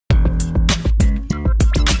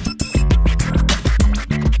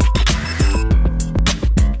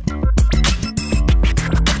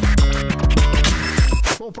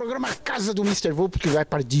Casa do Mr. Volpi, que vai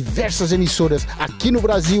para diversas emissoras aqui no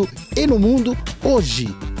Brasil e no mundo.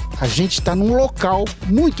 Hoje a gente está num local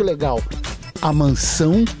muito legal, a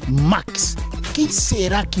Mansão Max. Quem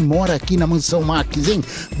será que mora aqui na Mansão Max, hein?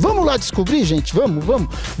 Vamos lá descobrir, gente,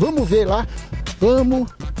 vamos ver lá. Vamos,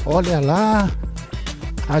 olha lá.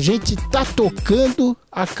 A gente tá tocando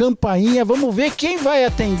a campainha. Vamos ver quem vai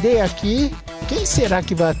atender aqui. Quem será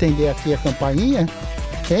que vai atender aqui a campainha?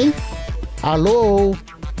 Hein? Alô?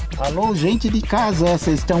 Alô, gente de casa,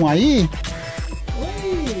 vocês estão aí?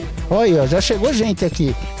 Oi! Olha, já chegou gente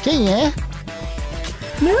aqui. Quem é?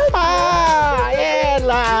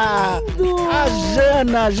 Ela!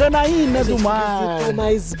 A Janaína do Mar. Tá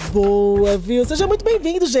mais boa, viu? Seja muito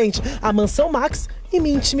bem-vindo, gente, à Mansão Max e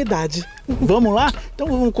minha intimidade. Vamos lá? Então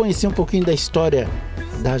vamos conhecer um pouquinho da história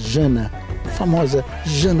da Jana, a famosa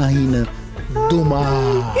Janaína do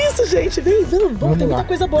Mar. Isso, gente, vem, vamos. Tem muita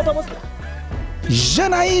coisa boa pra mostrar.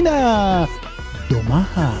 Janaína do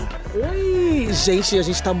Mar. Oi, gente, a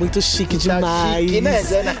gente tá muito chique demais. Chique, né,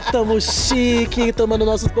 Jana? Tamo chique, tomando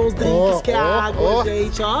nossos bons drinks, que é água,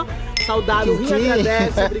 gente, ó. Saudável, Rio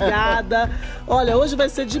agradece, obrigada. Olha, hoje vai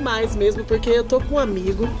ser demais mesmo, porque eu tô com um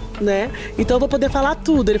amigo, né? Então eu vou poder falar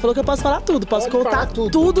tudo. Ele falou que eu posso falar tudo, posso contar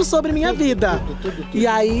tudo sobre minha vida. Tudo. E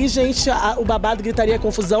aí, gente, o babado, gritaria,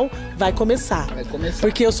 confusão vai começar.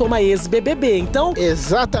 Porque eu sou uma ex-BBB, então...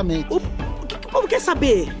 Exatamente. O que o povo quer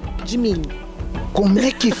saber de mim? Como é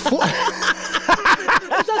que foi?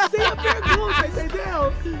 Eu já sei a pergunta,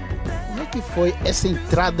 entendeu? Como é que foi essa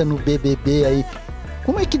entrada no BBB aí?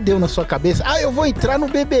 Como é que deu na sua cabeça? Ah, eu vou entrar no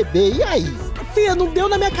BBB, e aí? Filha, não deu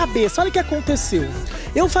na minha cabeça, olha o que aconteceu.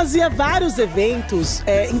 Eu fazia vários eventos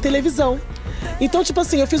em televisão. Então, tipo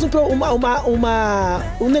assim, eu fiz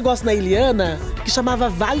um negócio na Eliana que chamava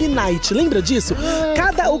Vale Night, lembra disso?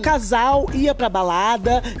 O casal ia pra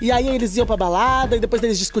balada, e aí eles iam pra balada, e depois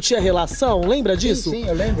eles discutiam a relação, lembra disso? Sim,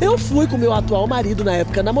 eu lembro. Eu fui com o meu atual marido, na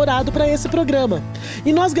época namorado, pra esse programa.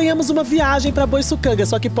 E nós ganhamos uma viagem pra Boiçucanga,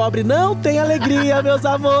 só que pobre não tem alegria, meus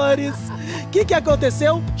amores. O que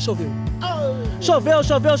aconteceu? Choveu. Choveu.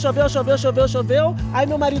 Aí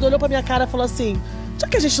meu marido olhou pra minha cara e falou assim: já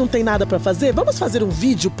que a gente não tem nada pra fazer, vamos fazer um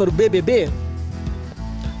vídeo para o BBB?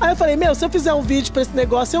 Aí eu falei, se eu fizer um vídeo pra esse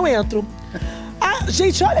negócio, eu entro. Ah,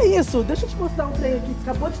 gente, olha isso. Deixa eu te mostrar um trem aqui que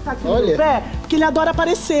acabou de estar aqui no meu pé, porque ele adora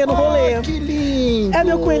aparecer no rolê. Que lindo! É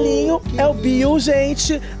meu coelhinho, é o Bill,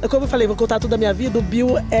 gente. Como eu falei, vou contar tudo da minha vida. O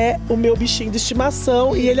Bill é o meu bichinho de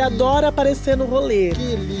estimação e ele adora aparecer no rolê.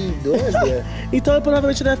 Que lindo, olha. Então eu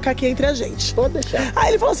provavelmente vai ficar aqui entre a gente. Pode deixar. Aí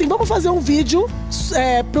ele falou assim, vamos fazer um vídeo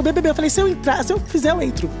pro BBB. Eu falei, se eu fizer, eu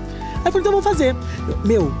entro. Aí eu falei, então vamos fazer.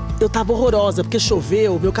 Eu tava horrorosa, porque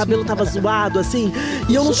choveu, meu cabelo tava zoado, assim.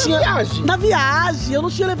 E eu não tinha... Na viagem. Eu não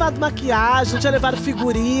tinha levado maquiagem, não tinha levado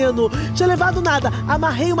figurino, não tinha levado nada.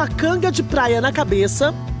 Amarrei uma canga de praia na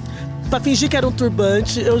cabeça, pra fingir que era um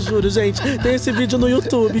turbante, eu juro, gente. Tem esse vídeo no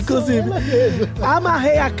YouTube, inclusive.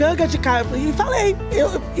 Amarrei a canga de e falei.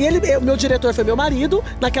 Meu diretor foi meu marido,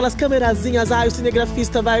 naquelas câmerazinhas, o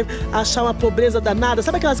cinegrafista vai achar uma pobreza danada.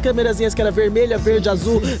 Sabe aquelas câmerazinhas que era vermelha, verde,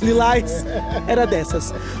 azul, lilás? Era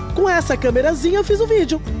dessas. Com essa câmerazinha eu fiz o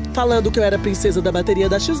vídeo, falando que eu era princesa da bateria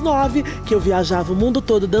da X9, que eu viajava o mundo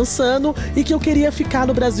todo dançando e que eu queria ficar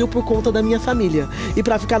no Brasil por conta da minha família. E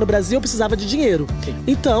pra ficar no Brasil eu precisava de dinheiro.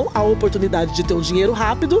 Então, a oportunidade de ter um dinheiro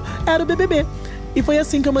rápido era o BBB. E foi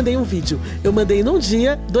assim que eu mandei um vídeo. Eu mandei num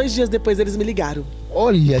dia, 2 dias depois eles me ligaram.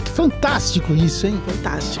 Olha, que fantástico isso, hein?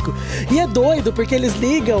 Fantástico. E é doido, porque eles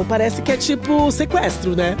ligam, parece que é tipo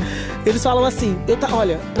sequestro, né? Eles falam assim,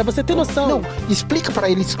 olha, pra você ter noção... Não, explica pra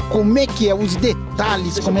eles como é que é, os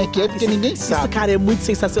detalhes, como é que é, porque ninguém sabe. Isso, cara, é muito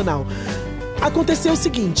sensacional. Aconteceu o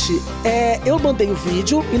seguinte, eu mandei o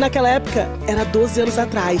vídeo e naquela época, era 12 anos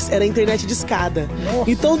atrás, era internet de escada. Nossa.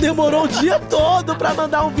 Então demorou o dia todo pra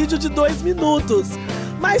mandar um vídeo de 2 minutos.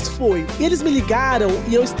 Mas foi. E eles me ligaram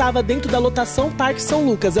e eu estava dentro da lotação Parque São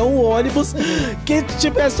Lucas. É um ônibus que,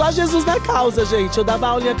 tipo, é só Jesus na causa, gente. Eu dava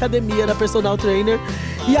aula em academia, era personal trainer.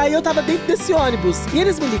 E aí eu tava dentro desse ônibus. E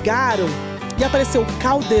eles me ligaram e apareceu o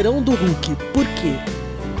Caldeirão do Hulk. Por quê?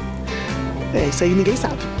 Isso aí ninguém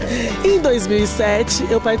sabe. Em 2007,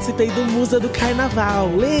 eu participei do Musa do Carnaval.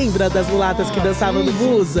 Lembra das mulatas que dançavam no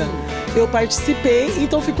Musa? Eu participei,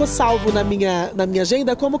 então ficou salvo na minha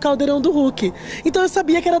agenda como Caldeirão do Hulk. Então eu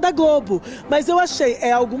sabia que era da Globo, mas eu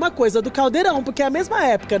achei, alguma coisa do Caldeirão, porque é a mesma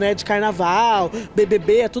época, né, de Carnaval,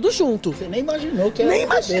 BBB, é tudo junto. Você nem imaginou que era Nem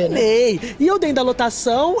imaginei. Né? E eu dentro da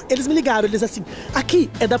lotação, eles me ligaram, eles assim, aqui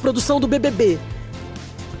é da produção do BBB.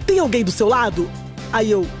 Tem alguém do seu lado?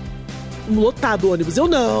 Aí eu, lotado o ônibus, eu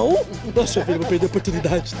não. Nossa, eu vou perder a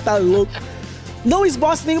oportunidade, tá louco. Não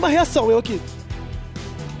esboço nenhuma reação, eu aqui.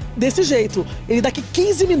 desse jeito. Ele, daqui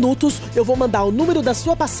 15 minutos, eu vou mandar o número da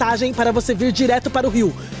sua passagem para você vir direto para o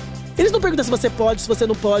Rio. Eles não perguntam se você pode, se você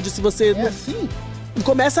não pode, se você... É assim?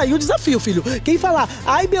 Começa aí o desafio, filho. Quem falar,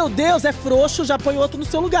 ai meu Deus, é frouxo, já põe outro no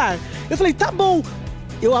seu lugar. Eu falei, tá bom.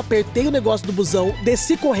 Eu apertei o negócio do busão,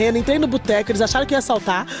 desci correndo, entrei no boteco, eles acharam que ia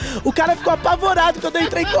assaltar. O cara ficou apavorado quando eu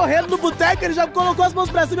entrei correndo no boteco, ele já colocou as mãos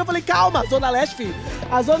pra cima. Eu falei, calma, Zona Leste, filho.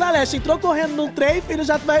 A Zona Leste entrou correndo num trem, filho,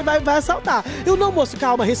 já vai assaltar. Eu, não, moço,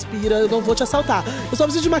 calma, respira, eu não vou te assaltar. Eu só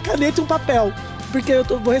preciso de uma caneta e um papel, porque eu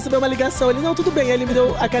vou receber uma ligação. Ele, não, tudo bem. Aí ele me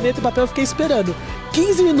deu a caneta e o papel, eu fiquei esperando.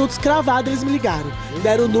 15 minutos cravado, eles me ligaram.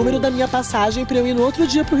 Deram o número da minha passagem pra eu ir no outro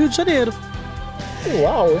dia pro Rio de Janeiro.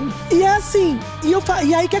 Uau, hein? E é assim,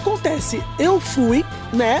 e aí o que acontece? Eu fui,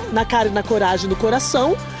 né, na cara e na coragem, no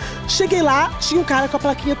coração. Cheguei lá, tinha um cara com a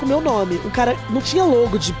plaquinha com o meu nome. Um cara, não tinha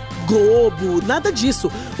logo de Globo, nada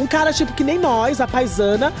disso. Um cara tipo que nem nós, a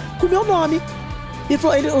paisana, com o meu nome. E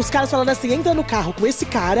os caras falando assim, entra no carro com esse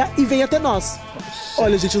cara e vem até nós.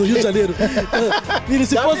 Olha, gente, no Rio de Janeiro. Miri,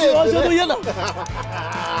 se fosse hoje, eu não ia, não.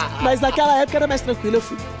 Mas naquela época era mais tranquilo, eu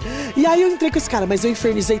fui. E aí eu entrei com esse cara, mas eu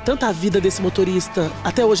infernizei tanta a vida desse motorista.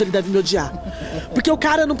 Até hoje ele deve me odiar. Porque o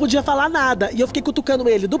cara não podia falar nada. E eu fiquei cutucando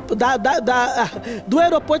ele do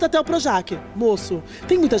aeroporto até o Projac. Moço,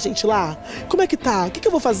 tem muita gente lá? Como é que tá? O que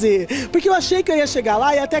eu vou fazer? Porque eu achei que eu ia chegar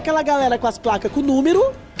lá e até aquela galera com as placas com o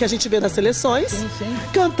número que a gente vê nas seleções, sim, sim,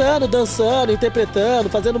 cantando, dançando, interpretando,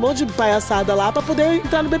 fazendo um monte de palhaçada lá pra poder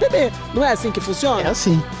entrar no BBB. Não é assim que funciona? É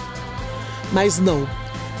assim. Mas não.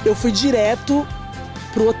 Eu fui direto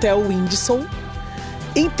pro Hotel Windson,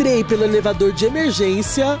 entrei pelo elevador de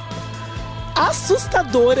emergência,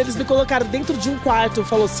 assustador, eles me colocaram dentro de um quarto,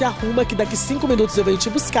 falou, se arruma que daqui 5 minutos eu venho te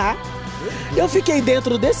buscar. Eu fiquei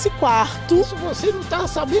dentro desse quarto. Isso você não tava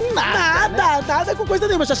sabendo nada. Nada com coisa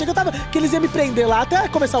nenhuma. Já achei que eles iam me prender lá até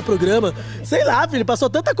começar o programa. Sei lá, filho,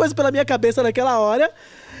 passou tanta coisa pela minha cabeça naquela hora.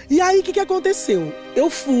 E aí, o que aconteceu?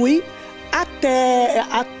 Eu fui até...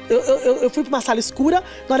 Eu fui pra uma sala escura,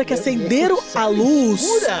 na hora que acenderam a luz...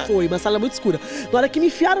 Escura? Foi, uma sala muito escura. Na hora que me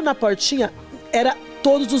enfiaram na portinha, era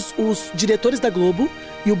todos os diretores da Globo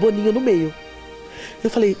e o Boninho no meio. Eu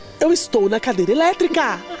falei, eu estou na cadeira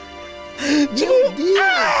elétrica! Meu Deus!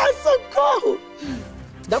 Ah, socorro!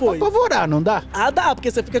 Dá pra apavorar, não dá? Ah, dá,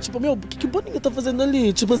 porque você fica tipo, meu, o que o Boninho tá fazendo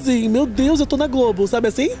ali? Tipo assim, meu Deus, eu tô na Globo, sabe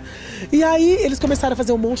assim? E aí, eles começaram a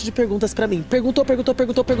fazer um monte de perguntas pra mim. Perguntou,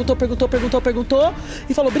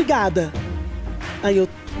 e falou, obrigada. Aí eu,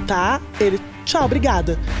 tá, ele, tchau,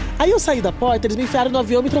 obrigada. Aí eu saí da porta, eles me enfiaram no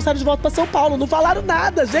avião e me trouxeram de volta pra São Paulo. Não falaram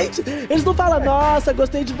nada, gente. Eles não falam, nossa,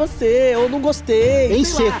 gostei de você, ou não gostei. Bem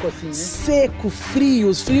sei lá. seco assim, né? Seco,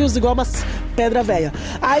 frios igual umas pedra velha.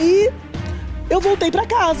 Aí eu voltei pra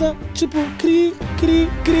casa, tipo, cri.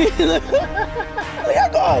 E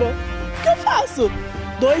agora? O que eu faço?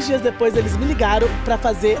 2 dias depois eles me ligaram pra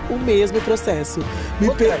fazer o mesmo processo.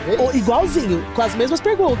 Outra vez? Igualzinho, com as mesmas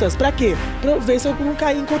perguntas. Pra quê? Pra eu ver se eu não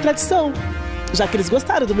caí em contradição. Já que eles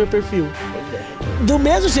gostaram do meu perfil. Do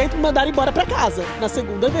mesmo jeito me mandaram embora pra casa, na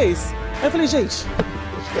segunda vez. Aí eu falei, gente...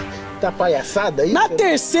 Tá palhaçada aí? Na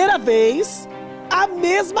terceira vez, a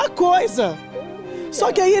mesma coisa.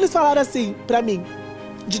 Só que aí eles falaram assim, pra mim,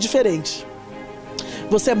 de diferente.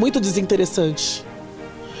 Você é muito desinteressante.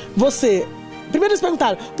 Primeiro eles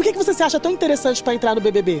perguntaram, por que você se acha tão interessante pra entrar no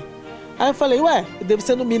BBB? Aí eu falei, ué, eu devo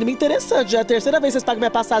ser no mínimo interessante. Já é a terceira vez que vocês pagam minha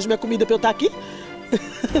passagem, minha comida pra eu estar aqui.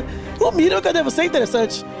 O mínimo que eu devo ser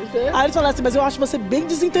interessante. Aí eles falaram assim, mas eu acho você bem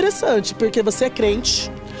desinteressante, porque você é crente,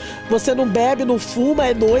 você não bebe, não fuma,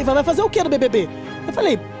 é noiva, vai fazer o que no BBB? Eu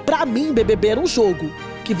falei, pra mim, BBB era um jogo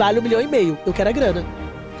que vale 1,5 milhão. Eu quero a grana.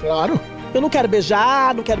 Claro. Eu não quero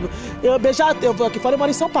beijar, não quero... Eu vou aqui fora, eu moro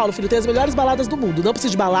em São Paulo, filho. Tem as melhores baladas do mundo. Não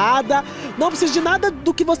preciso de balada, não preciso de nada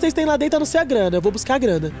do que vocês têm lá dentro, a não ser a grana. Eu vou buscar a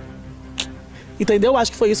grana. Entendeu?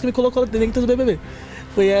 Acho que foi isso que me colocou dentro do BBB.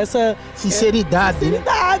 Foi essa... Sinceridade,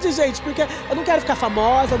 Sinceridade, gente. Porque eu não quero ficar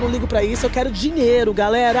famosa, não ligo pra isso. Eu quero dinheiro,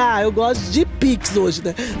 galera. Eu gosto de Pix hoje,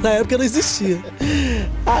 né? Na época não existia.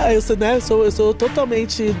 Eu sou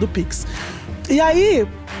totalmente do Pix. E aí,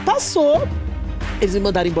 passou... Eles me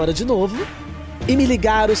mandaram embora de novo e me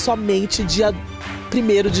ligaram somente dia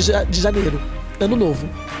 1º de janeiro, ano novo.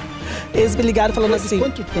 Eles me ligaram falando assim...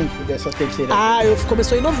 Quanto tempo dessa terceira?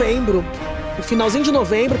 Começou em novembro. No finalzinho de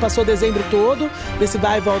novembro, passou dezembro todo, desse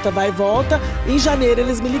vai e volta. Em janeiro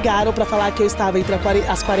eles me ligaram pra falar que eu estava entre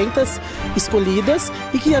as 40 escolhidas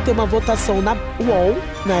e que ia ter uma votação na UOL,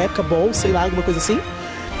 na época BOL, sei lá, alguma coisa assim.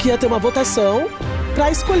 Que ia ter uma votação pra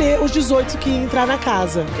escolher os 18 que iam entrar na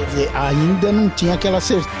casa. Quer dizer, ainda não tinha aquela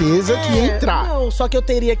certeza que ia entrar. Não, só que eu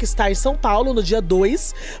teria que estar em São Paulo no dia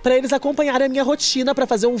 2 pra eles acompanharem a minha rotina pra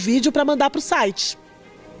fazer um vídeo pra mandar pro site.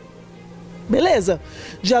 Beleza.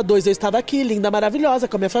 Dia 2 eu estava aqui, linda, maravilhosa,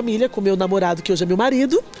 com a minha família, com o meu namorado, que hoje é meu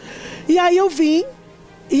marido. E aí eu vim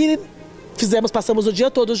e passamos o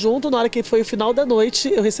dia todo junto. Na hora que foi o final da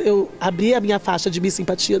noite, eu abri a minha faixa de Miss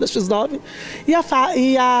Simpatia da X9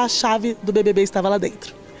 e a chave do BBB estava lá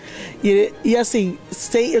dentro. E assim,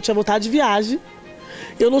 eu tinha vontade de viagem.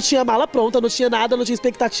 Eu não tinha mala pronta, não tinha nada, não tinha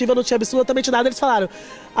expectativa, não tinha absolutamente nada. Eles falaram,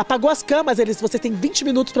 apagou as camas, você tem 20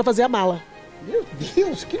 minutos pra fazer a mala. Meu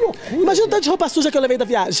Deus, que loucura. Imagina o tanto de roupa suja que eu levei da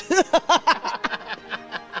viagem.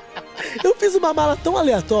 Eu fiz uma mala tão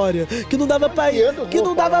aleatória que não dava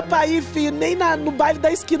pra ir, filho, nem no baile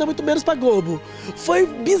da esquina, muito menos pra Globo. Foi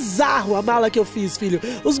bizarro a mala que eu fiz, filho.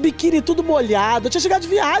 Os biquíni tudo molhado. Eu tinha chegado de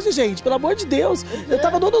viagem, gente, pelo amor de Deus. Eu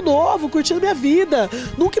tava no ano novo, curtindo minha vida.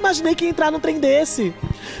 Nunca imaginei que ia entrar num trem desse.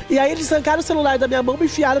 E aí eles arrancaram o celular da minha mão, me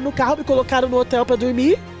enfiaram no carro, me colocaram no hotel pra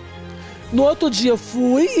dormir. No outro dia eu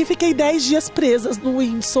fui e fiquei 10 dias presas no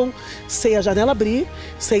Windsor, sem a janela abrir,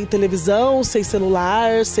 sem televisão, sem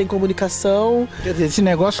celular, sem comunicação. Quer dizer, esse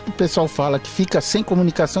negócio que o pessoal fala que fica sem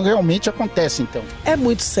comunicação realmente acontece, então? É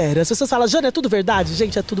muito sério. As pessoas falam, Jana, é tudo verdade?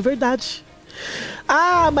 Gente, é tudo verdade.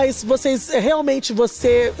 Ah, mas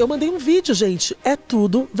eu mandei um vídeo, gente. É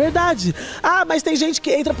tudo verdade. Ah, mas tem gente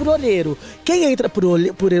que entra por olheiro. Quem entra por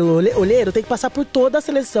olheiro tem que passar por toda a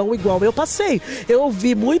seleção igual eu passei. Eu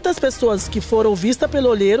vi muitas pessoas que foram vistas pelo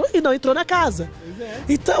olheiro e não entrou na casa.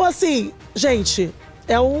 Então, assim, gente,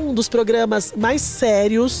 é um dos programas mais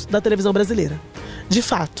sérios da televisão brasileira. De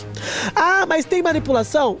fato. Ah, mas tem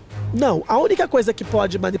manipulação? Não, a única coisa que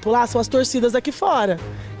pode manipular são as torcidas aqui fora.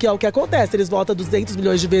 Que é o que acontece, eles votam 200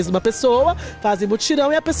 milhões de vezes numa pessoa, fazem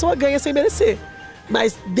mutirão e a pessoa ganha sem merecer.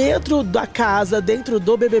 Mas dentro da casa, dentro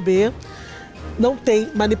do BBB, não tem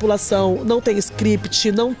manipulação, não tem script,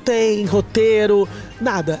 não tem roteiro,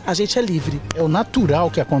 nada. A gente é livre. É o natural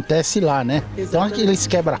que acontece lá, né? Exatamente. Então aqueles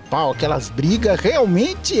quebra-pau, aquelas brigas,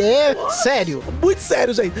 realmente é sério. Muito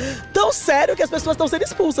sério, gente. Tão sério que as pessoas estão sendo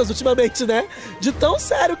expulsas ultimamente, né? De tão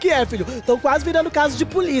sério que é, filho. Estão quase virando caso de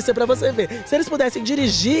polícia, pra você ver. Se eles pudessem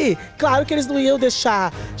dirigir, claro que eles não iam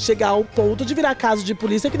deixar chegar ao ponto de virar caso de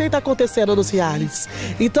polícia, que nem tá acontecendo nos realities.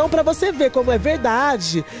 Então, pra você ver como é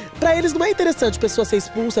verdade, pra eles não é interessante pessoa ser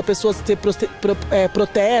expulsa, pessoa ter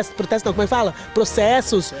protesto não, como é que fala?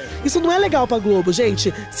 Processos. Isso não é legal pra Globo,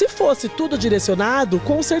 gente. Se fosse tudo direcionado,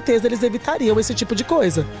 com certeza eles evitariam esse tipo de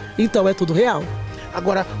coisa. Então é tudo real.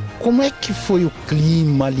 Agora, como é que foi o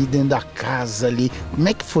clima ali dentro da casa ali? Como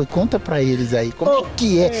é que foi? Conta pra eles aí. Como é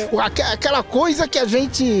que é? Aquela coisa que a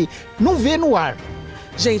gente não vê no ar.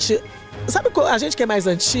 Gente, sabe, a gente que é mais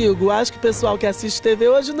antigo, acho que o pessoal que assiste TV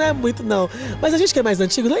hoje não é muito, não. Mas a gente que é mais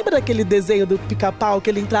antigo, lembra daquele desenho do Pica-Pau que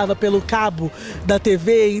ele entrava pelo cabo da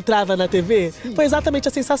TV e entrava na TV? Sim. Foi exatamente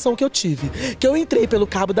a sensação que eu tive. Que eu entrei pelo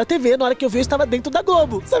cabo da TV, na hora que eu vi eu estava dentro da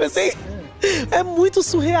Globo, sabe assim? É muito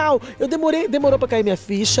surreal. Demorou pra cair minha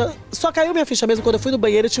ficha. Só caiu minha ficha mesmo quando eu fui no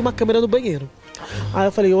banheiro e tinha uma câmera no banheiro. Aí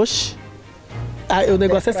eu falei, oxe, o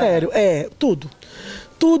negócio é sério. É, tudo.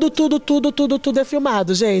 Tudo é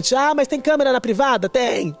filmado, gente. Ah, mas tem câmera na privada?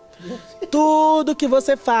 Tem. Tudo que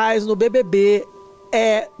você faz no BBB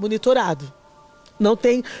é monitorado. Não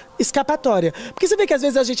tem escapatória. Porque você vê que às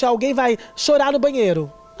vezes alguém vai chorar no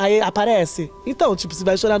banheiro. Aí aparece. Então, tipo, se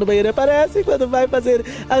vai chorar no banheiro, aparece. E quando vai fazer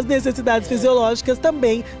as necessidades fisiológicas,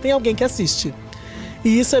 também tem alguém que assiste.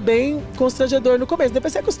 E isso é bem constrangedor no começo.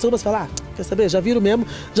 Depois você acostuma, você fala, quer saber? Já viram mesmo,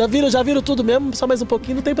 já viram tudo mesmo, só mais um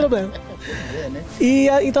pouquinho, não tem problema. E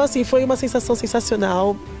então, assim, foi uma sensação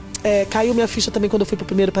sensacional. Caiu minha ficha também quando eu fui pro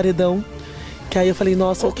primeiro paredão. Que aí eu falei,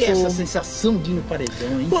 nossa, qual que é essa sensação de ir no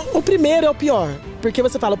paredão, hein? O primeiro é o pior. Porque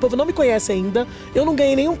você fala, o povo não me conhece ainda, eu não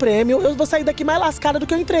ganhei nenhum prêmio, eu vou sair daqui mais lascada do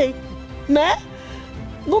que eu entrei. Né?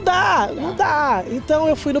 Não dá. Então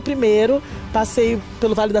eu fui no primeiro, passei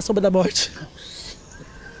pelo Vale da Sombra da Morte.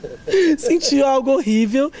 Senti algo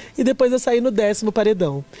horrível e depois eu saí no 10º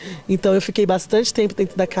paredão. Então eu fiquei bastante tempo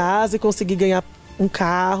dentro da casa e consegui ganhar um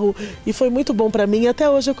carro e foi muito bom pra mim. Até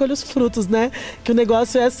hoje eu colho os frutos, né? Que o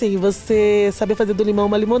negócio é assim, você saber fazer do limão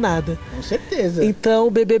uma limonada. Com certeza. Então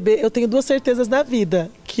o BBB, eu tenho 2 certezas na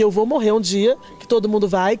vida. Que eu vou morrer um dia, que todo mundo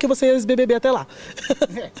vai, e que eu vou ser ex-BBB até lá.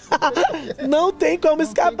 Não tem como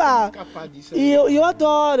escapar. Disso aí. E eu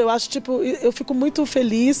adoro, eu acho, tipo, eu fico muito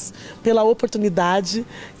feliz pela oportunidade.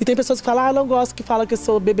 E tem pessoas que falam, não gosto, que falam que eu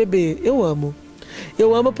sou BBB. Eu amo.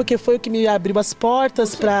 Eu amo porque foi o que me abriu as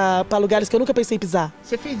portas pra lugares que eu nunca pensei em pisar.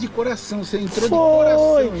 Você fez de coração, você entrou de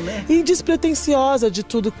coração, né? E despretensiosa de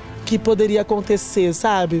tudo que poderia acontecer,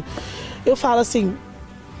 sabe? Eu falo assim,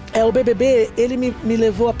 o BBB, ele me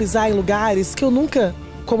levou a pisar em lugares que eu nunca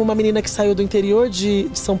como uma menina que saiu do interior de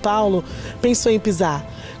São Paulo, pensou em pisar.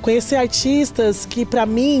 Conhecer artistas que pra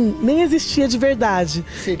mim nem existia de verdade,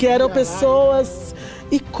 que eram pessoas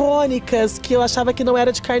icônicas que eu achava que não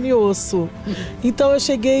era de carne e osso. Então eu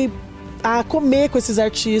cheguei a comer com esses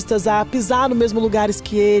artistas, a pisar no mesmo lugares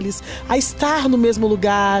que eles, a estar no mesmo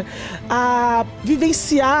lugar, a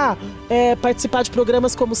vivenciar, participar de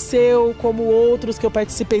programas como o seu, como outros que eu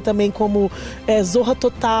participei também, como Zorra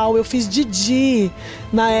Total. Eu fiz Didi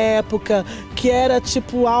na época, que era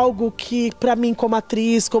tipo algo que pra mim como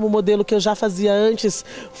atriz, como modelo que eu já fazia antes,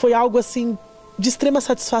 foi algo assim de extrema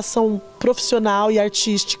satisfação profissional e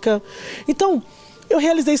artística. Então, eu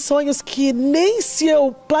realizei sonhos que nem se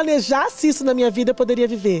eu planejasse isso na minha vida eu poderia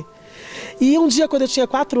viver. E um dia, quando eu tinha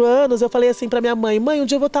 4 anos, eu falei assim pra minha mãe: mãe, um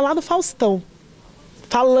dia eu vou estar lá no Faustão,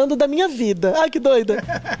 falando da minha vida. Ai, que doida.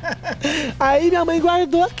 Aí minha mãe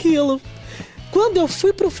guardou aquilo. Quando eu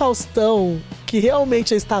fui pro Faustão, que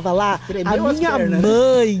realmente eu estava lá, tremeu a minha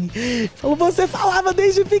mãe falou: você falava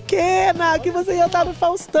desde pequena que você ia estar no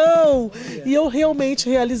Faustão. E eu realmente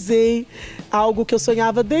realizei algo que eu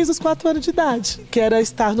sonhava desde os 4 anos de idade, que era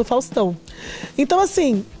estar no Faustão. Então,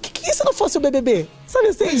 assim, e se não fosse o BBB? Sabe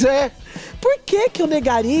assim? Pois é. Por que que eu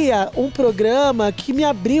negaria um programa que me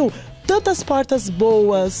abriu tantas portas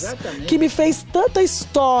boas, exatamente, que me fez tanta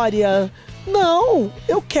história? Não,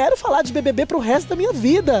 eu quero falar de BBB pro resto da minha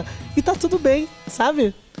vida. E tá tudo bem,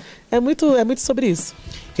 sabe? É muito sobre isso.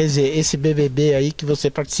 Quer dizer, esse BBB aí que você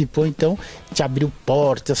participou, então, te abriu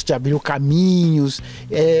portas, te abriu caminhos,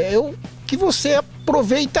 que você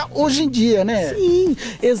aproveita hoje em dia, né? Sim,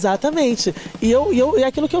 exatamente. E é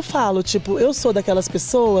aquilo que eu falo, tipo, eu sou daquelas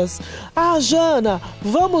pessoas: ah, Jana,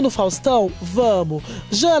 vamos no Faustão? Vamos.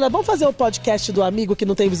 Jana, vamos fazer um podcast do amigo que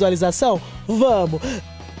não tem visualização? Vamos.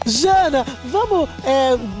 Jana, vamos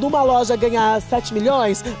numa loja ganhar 7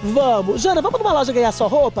 milhões? Vamos. Jana, vamos numa loja ganhar só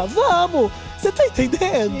roupa? Vamos. Você tá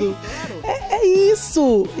entendendo? Sim, claro. É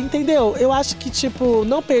isso, entendeu? Eu acho que, tipo,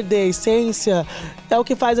 não perder a essência é o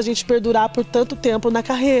que faz a gente perdurar por tanto tempo na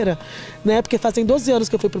carreira, né? Porque fazem 12 anos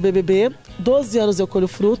que eu fui pro BBB, 12 anos eu colho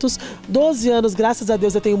frutos, 12 anos, graças a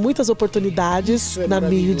Deus, eu tenho muitas oportunidades na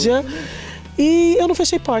mídia, né? E eu não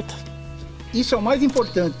fechei porta. Isso é o mais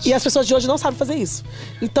importante. E as pessoas de hoje não sabem fazer isso.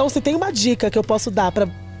 Então, se tem uma dica que eu posso dar para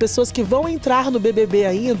pessoas que vão entrar no BBB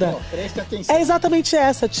ainda, preste atenção, é exatamente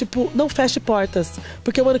essa, tipo, não feche portas.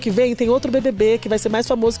 Porque o ano que vem tem outro BBB que vai ser mais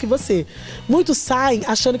famoso que você. Muitos saem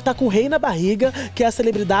achando que tá com o rei na barriga, que é a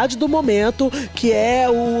celebridade do momento, que é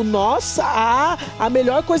a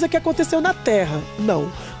melhor coisa que aconteceu na Terra.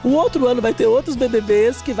 Não. O outro ano vai ter outros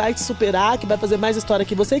BBBs que vai te superar, que vai fazer mais história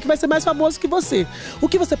que você e que vai ser mais famoso que você. O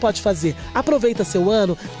que você pode fazer? Aproveita seu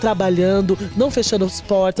ano trabalhando, não fechando as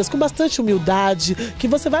portas, com bastante humildade, que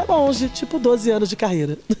você vai longe, tipo 12 anos de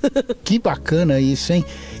carreira. Que bacana isso, hein?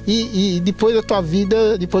 E depois da tua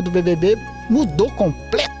vida, depois do BBB, mudou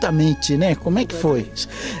completamente, né? Como é que foi?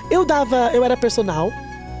 Eu era personal,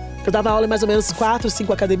 eu dava aula em mais ou menos 4,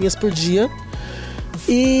 5 academias por dia.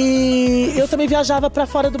 E eu também viajava pra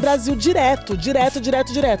fora do Brasil direto.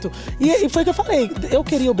 E foi o que eu falei, eu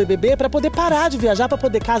queria o BBB pra poder parar de viajar, pra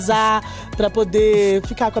poder casar, pra poder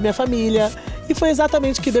ficar com a minha família. E foi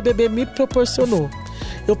exatamente o que o BBB me proporcionou.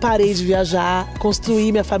 Eu parei de viajar,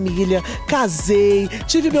 construí minha família, casei,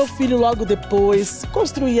 tive meu filho logo depois,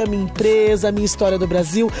 construí a minha empresa, a minha história do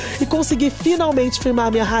Brasil e consegui finalmente firmar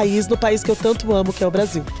a minha raiz no país que eu tanto amo, que é o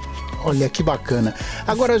Brasil. Olha que bacana.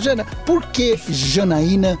 Agora, Jana, por que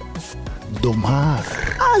Janaína do Mar?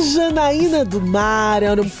 A Janaína do Mar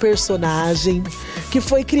era um personagem que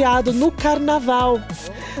foi criado no carnaval.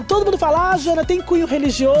 Todo mundo fala: ah, Jana, tem cunho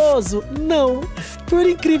religioso? Não, por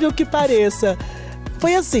incrível que pareça.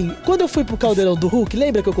 Foi assim, quando eu fui pro Caldeirão do Hulk,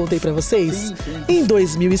 lembra que eu contei pra vocês? Sim. Em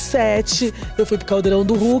 2007, eu fui pro Caldeirão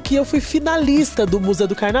do Hulk e eu fui finalista do Museu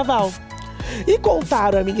do Carnaval. E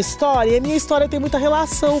contaram a minha história, e a minha história tem muita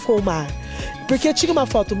relação com o mar. Porque tinha uma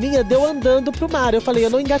foto minha de eu andando pro mar. Eu falei, eu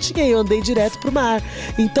não engatinhei, eu andei direto pro mar.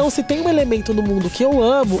 Então, se tem um elemento no mundo que eu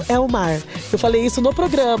amo, é o mar. Eu falei isso no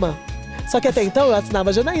programa. Só que até então eu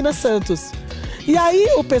assinava Janaína Santos. E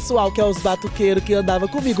aí o pessoal, que é os batuqueiros que andava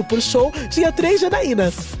comigo por show, tinha 3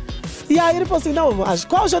 Janaínas. E aí ele falou assim, não,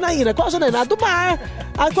 qual Janaína? Qual Janaína? A do mar.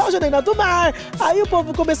 Qual Janaína? Do mar. Aí o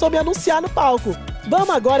povo começou a me anunciar no palco.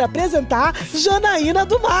 Vamos agora apresentar Janaína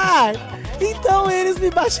do Mar. Então eles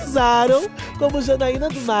me batizaram como Janaína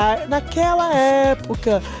do Mar naquela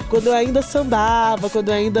época, quando eu ainda sambava, quando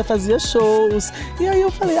eu ainda fazia shows. E aí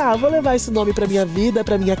eu falei, vou levar esse nome pra minha vida,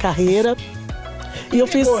 pra minha carreira. E eu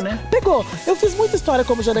fiz... Pegou, né? Pegou. Eu fiz muita história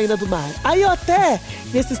como Janaína do Mar. Aí eu até,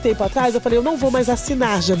 nesses tempos atrás, eu falei, eu não vou mais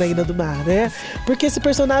assinar Janaína do Mar, né? Porque esse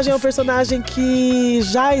personagem é um personagem que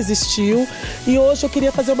já existiu. E hoje eu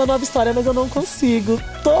queria fazer uma nova história, mas eu não consigo.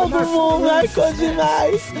 Todo mundo marcou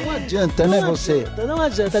demais. Não adianta, né, você? Não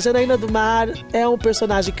adianta. A Janaína do Mar é um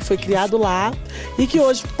personagem que foi criado lá e que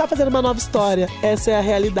hoje tá fazendo uma nova história. Essa é a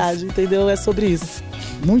realidade, entendeu? É sobre isso.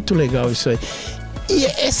 Muito legal isso aí. E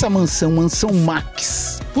essa mansão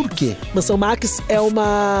Max, por quê? Mansão Max é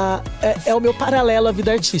o meu paralelo à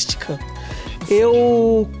vida artística.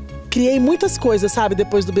 Eu criei muitas coisas, sabe,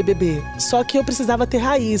 depois do BBB. Só que eu precisava ter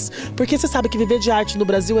raiz. Porque você sabe que viver de arte no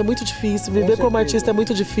Brasil é muito difícil. Viver como artista é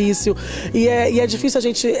muito difícil. E é difícil a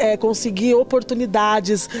gente conseguir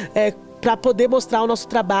oportunidades para poder mostrar o nosso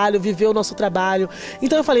trabalho, viver o nosso trabalho.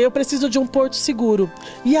 Então eu falei, eu preciso de um porto seguro.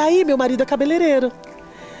 E aí, meu marido é cabeleireiro.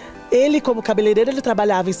 Ele, como cabeleireiro, ele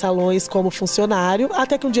trabalhava em salões como funcionário,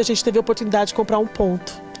 até que um dia a gente teve a oportunidade de comprar um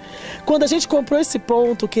ponto. Quando a gente comprou esse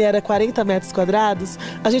ponto, que era 40 metros quadrados,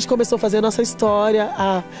 a gente começou a fazer a nossa história,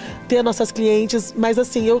 a ter nossas clientes, mas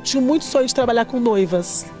assim, eu tinha muito sonho de trabalhar com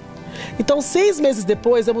noivas. Então, 6 meses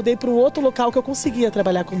depois, eu mudei para um outro local que eu conseguia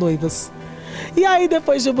trabalhar com noivas. E aí,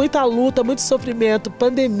 depois de muita luta, muito sofrimento,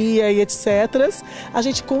 pandemia e etc., a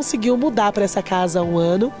gente conseguiu mudar para essa casa há um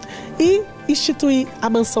ano e instituir a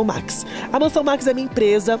Mansão Max. A Mansão Max é minha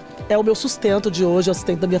empresa, é o meu sustento de hoje, é o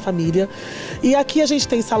sustento da minha família. E aqui a gente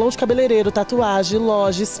tem salão de cabeleireiro, tatuagem,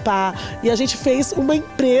 loja, spa. E a gente fez uma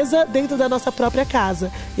empresa dentro da nossa própria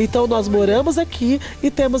casa. Então nós moramos aqui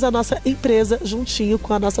e temos a nossa empresa juntinho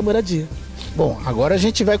com a nossa moradia. Bom, agora a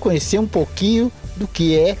gente vai conhecer um pouquinho do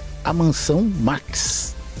que é a Mansão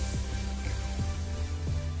Max.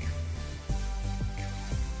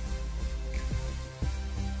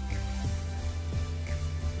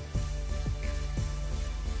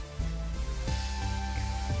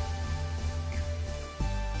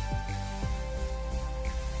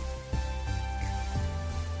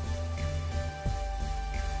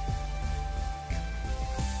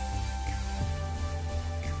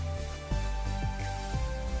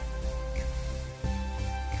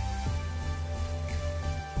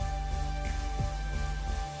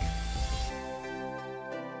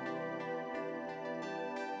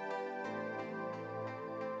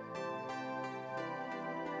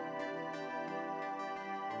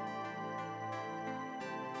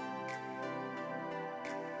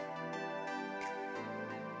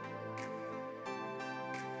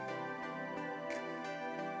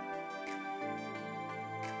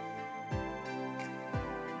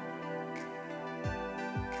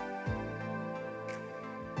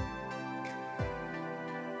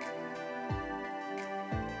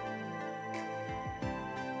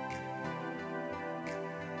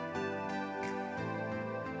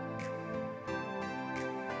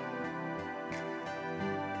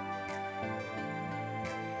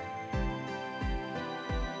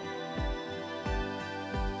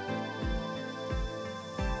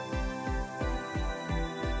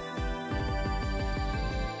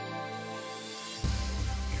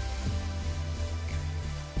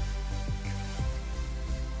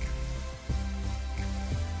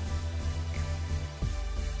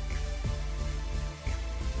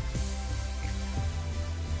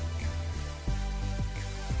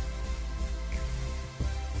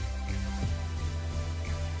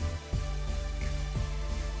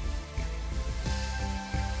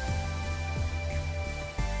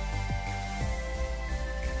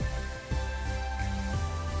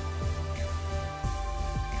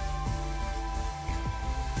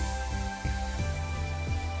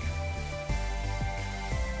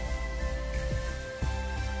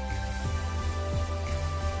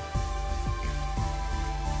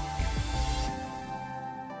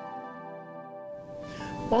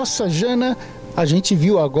 Nossa, Jana, a gente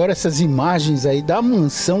viu agora essas imagens aí da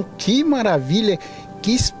mansão, que maravilha,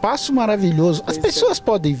 que espaço maravilhoso. As pessoas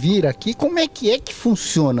podem vir aqui, como é que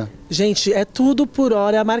funciona? Gente, é tudo por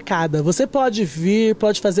hora marcada. Você pode vir,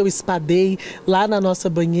 pode fazer o spa day lá na nossa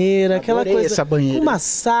banheira, aquela coisa essa banheira. Com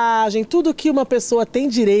massagem, tudo que uma pessoa tem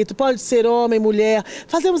direito, pode ser homem, mulher.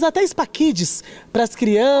 Fazemos até spa kids para as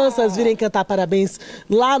crianças virem cantar parabéns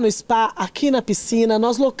lá no spa, aqui na piscina.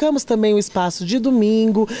 Nós locamos também o espaço de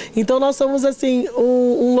domingo. Então nós somos assim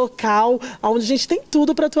um local onde a gente tem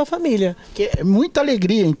tudo para a tua família. Que é muita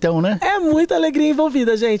alegria então, né? É muita alegria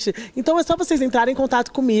envolvida, gente. Então é só vocês entrarem em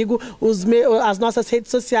contato comigo. As nossas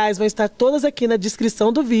redes sociais vão estar todas aqui na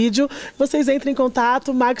descrição do vídeo. Vocês entrem em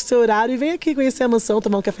contato, marquem o seu horário e venham aqui conhecer a mansão,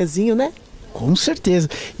 tomar um cafezinho, né? Com certeza.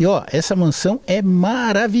 E ó, essa mansão é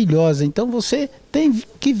maravilhosa. Então você tem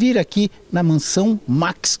que vir aqui na Mansão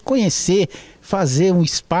Max, conhecer, fazer um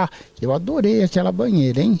spa. Eu adorei aquela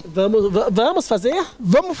banheira, hein? Vamos fazer?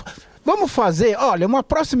 Vamos fazer, olha, uma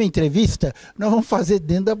próxima entrevista nós vamos fazer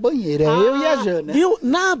dentro da banheira, eu e a Jana. Viu?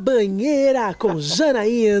 Na banheira com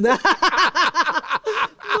Janaína.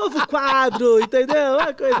 Novo quadro, entendeu?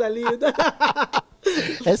 Uma coisa linda.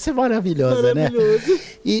 Essa é maravilhosa, né?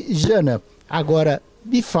 E Jana, agora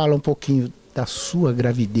me fala um pouquinho da sua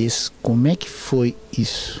gravidez, como é que foi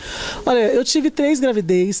isso? Olha, eu tive 3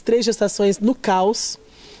 gravidez, 3 gestações no caos,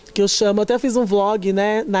 que eu chamo, até fiz um vlog,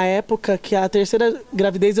 né, na época que a 3ª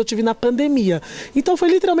gravidez eu tive na pandemia. Então foi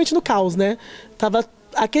literalmente no caos, né? Tava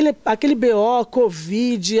aquele BO,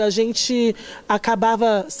 Covid, a gente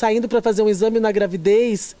acabava saindo para fazer um exame na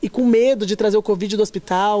gravidez e com medo de trazer o Covid do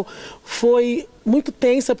hospital. Foi muito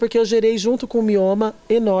tensa porque eu gerei junto com um mioma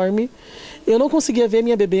enorme. Eu não conseguia ver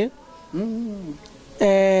minha bebê.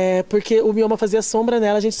 Porque o mioma fazia sombra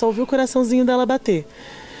nela, a gente só ouviu o coraçãozinho dela bater.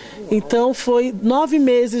 Então foi 9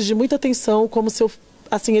 meses de muita tensão, como se eu,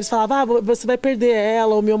 assim, eles falavam, você vai perder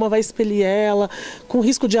ela, o mioma vai expelir ela, com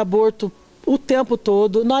risco de aborto o tempo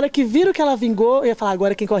todo. Na hora que viram que ela vingou, eu ia falar,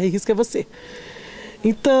 agora quem corre risco é você.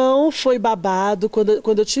 Então foi babado,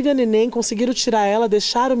 quando eu tive a neném, conseguiram tirar ela,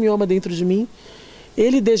 deixaram o mioma dentro de mim,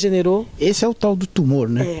 ele degenerou. Esse é o tal do tumor,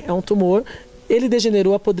 né? É um tumor, ele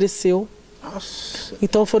degenerou, apodreceu. Nossa.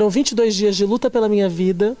 Então foram 22 dias de luta pela minha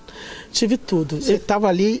vida, tive tudo. Você estava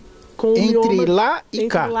ali com entre lá e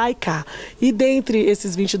cá. Entre lá e cá. E dentre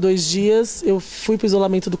esses 22 dias, eu fui para o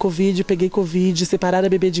isolamento do Covid, peguei Covid, separaram a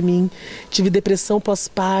bebê de mim, tive depressão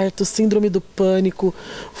pós-parto, síndrome do pânico.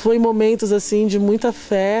 Foi momentos assim de muita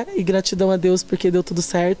fé e gratidão a Deus porque deu tudo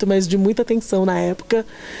certo, mas de muita tensão na época.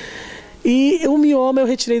 E o mioma eu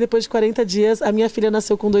retirei depois de 40 dias. A minha filha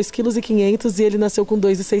nasceu com 2,5 kg e ele nasceu com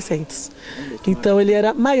 2,600. Então ele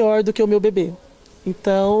era maior do que o meu bebê.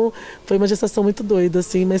 Então foi uma gestação muito doida,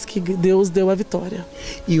 assim, mas que Deus deu a vitória.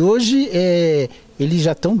 E hoje eles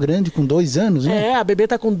já estão grandes, com 2 anos, né? A bebê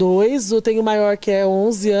tá com 2, eu tenho o maior que é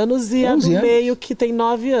 11 anos e 11 a do meio que tem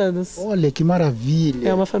 9 anos. Olha que maravilha.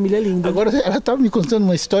 É uma família linda. Agora ela estava me contando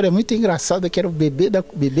uma história muito engraçada, que era o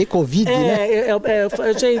bebê Covid, né?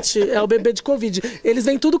 Gente, é o bebê de Covid. Eles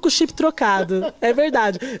vêm tudo com o chip trocado, é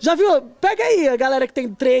verdade. Já viu? Pega aí a galera que tem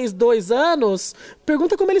 3, 2 anos,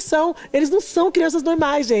 pergunta como eles são. Eles não são crianças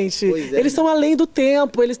normais, gente. Eles são além do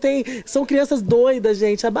tempo, são crianças doidas,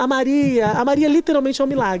 gente. A Maria literalmente é um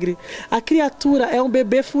milagre. A criatura é um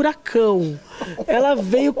bebê furacão. Ela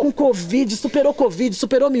veio com Covid,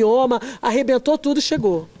 superou mioma, arrebentou tudo e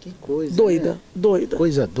chegou. Que coisa, doida, né? Doida.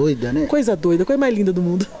 Coisa doida, né? Coisa doida, coisa mais linda do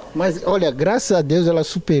mundo. Mas olha, graças a Deus ela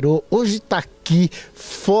superou. Hoje tá aqui,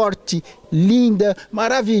 forte, linda,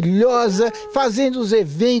 maravilhosa, fazendo os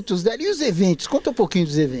eventos dela. E os eventos? Conta um pouquinho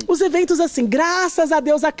dos eventos. Os eventos, assim, graças a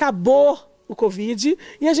Deus acabou o Covid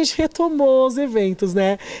e a gente retomou os eventos,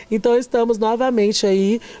 né? Então estamos novamente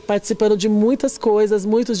aí participando de muitas coisas,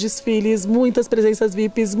 muitos desfiles, muitas presenças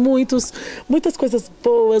VIPs, muitas coisas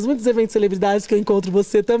boas, muitos eventos de celebridades que eu encontro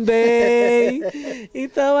você também.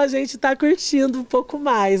 Então a gente tá curtindo um pouco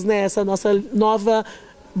mais, né? Essa nossa nova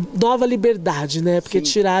liberdade, né? Porque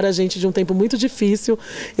tiraram a gente de um tempo muito difícil.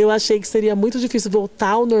 Eu achei que seria muito difícil voltar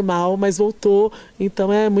ao normal, mas voltou,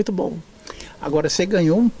 então é muito bom. Agora, você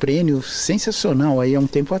ganhou um prêmio sensacional aí há um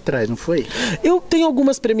tempo atrás, não foi? Eu tenho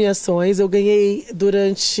algumas premiações, eu ganhei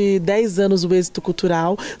durante 10 anos o Êxito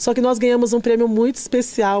Cultural, só que nós ganhamos um prêmio muito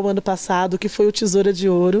especial ano passado, que foi o Tesoura de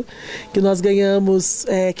Ouro, que nós ganhamos,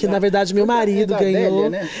 que na verdade meu marido ganhou. Adélia,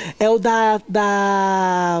 né? É o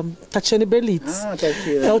da Tatiane Berlitz.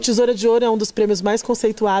 O Tesoura de Ouro é um dos prêmios mais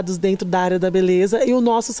conceituados dentro da área da beleza, e o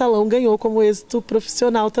nosso salão ganhou como êxito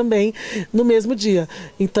profissional também no mesmo dia.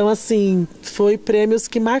 Então, assim, foi prêmios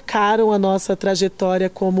que marcaram a nossa trajetória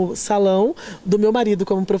como salão, do meu marido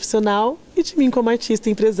como profissional e de mim como artista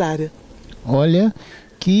e empresária. Olha,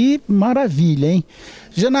 que maravilha, hein?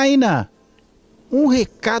 Janaína, um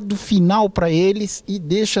recado final para eles e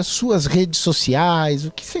deixa suas redes sociais,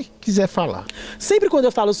 o que você quiser falar. Sempre quando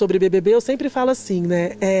eu falo sobre BBB, eu sempre falo assim,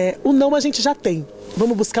 né? O não a gente já tem,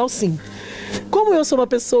 vamos buscar o sim. Como eu sou uma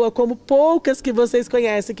pessoa como poucas que vocês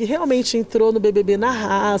conhecem, que realmente entrou no BBB na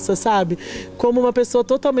raça, sabe? Como uma pessoa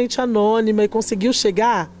totalmente anônima e conseguiu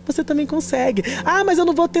chegar, você também consegue. Ah, mas eu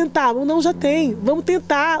não vou tentar. O não já tem. Vamos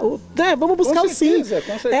tentar, né? Vamos buscar o sim. Com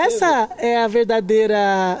certeza. Essa é a verdadeira...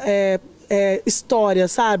 história,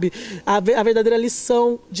 sabe? A verdadeira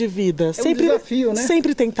lição de vida. Sempre, um desafio, né?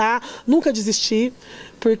 Sempre tentar, nunca desistir,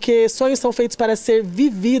 porque sonhos são feitos para ser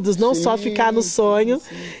vividos, não só ficar no sonho.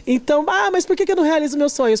 Sim. Então, mas por que eu não realizo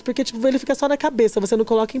meus sonhos? Porque, tipo, ele fica só na cabeça, você não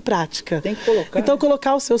coloca em prática. Tem que colocar. Então,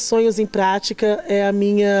 colocar os seus sonhos em prática é a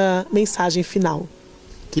minha mensagem final.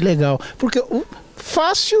 Que legal. Porque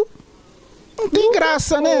fácil não tem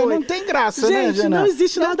graça, né? Não tem graça, gente, né, Jana? Não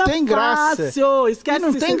existe nada tem graça. fácil. Esquece,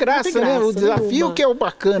 não tem graça, né? O desafio nenhuma. Que é o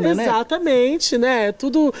bacana, né? Exatamente, né?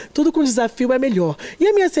 Tudo com desafio é melhor. E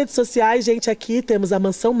as minhas redes sociais, gente, aqui temos a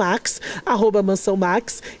Mansão Max, @Mansão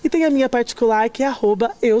Max, e tem a minha particular, que é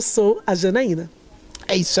 @EuSouAJanaína.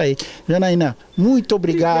 É isso aí. Janaína, muito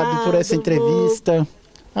obrigado por essa entrevista.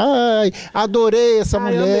 Ai, adorei essa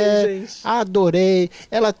mulher. Amei, gente. Adorei.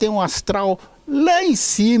 Ela tem um astral lá em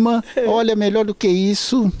cima. Olha, melhor do que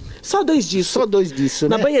isso. Só 2 disso. Só 2 disso,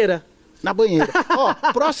 né? Na banheira. Na banheira. Ó,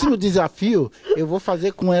 próximo desafio eu vou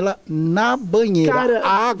fazer com ela na banheira. Cara,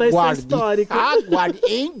 aguarde. Vai ser histórico. Aguarde,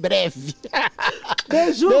 em breve.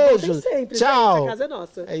 Beijo. Beijo. Sempre, tchau. gente, a casa é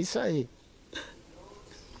nossa. É isso aí.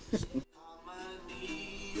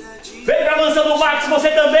 Vem pra Mansão do Max, você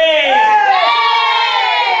também!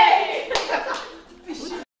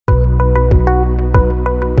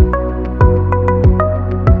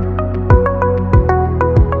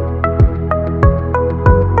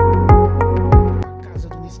 Casa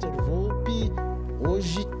do Mr. Volpi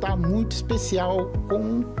hoje tá muito especial,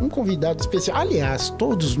 com um convidado especial. Aliás,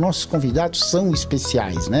 todos os nossos convidados são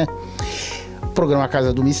especiais, né? O programa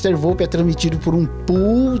Casa do Mr. Volpi é transmitido por um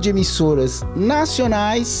pool de emissoras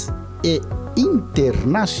nacionais e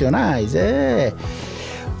internacionais.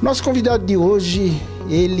 Nosso convidado de hoje,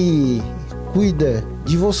 ele cuida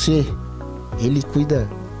de você, ele cuida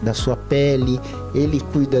da sua pele, ele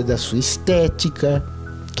cuida da sua estética.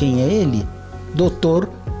 Quem é ele? Doutor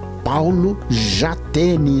Paulo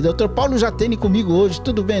Jatene. Doutor Paulo Jatene comigo hoje.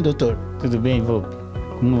 Tudo bem, doutor? Tudo bem, Volpi?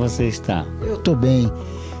 Como você está? Eu tô bem.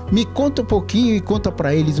 Me conta um pouquinho e conta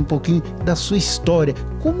para eles um pouquinho da sua história.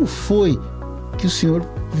 Como foi que o senhor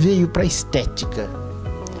veio para a estética?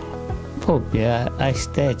 Volpi, a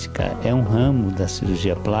estética é um ramo da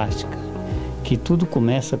cirurgia plástica que tudo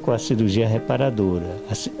começa com a cirurgia reparadora.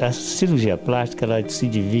 A cirurgia plástica, ela se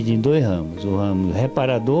divide em 2 ramos, o ramo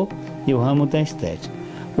reparador e o ramo da estética.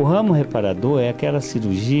 O ramo reparador é aquela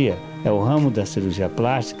cirurgia, é o ramo da cirurgia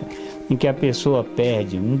plástica em que a pessoa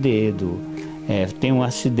perde um dedo, tem um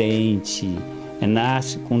acidente,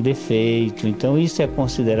 nasce com defeito, então isso é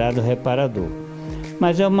considerado reparador.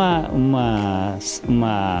 Mas é uma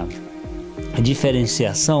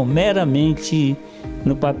diferenciação meramente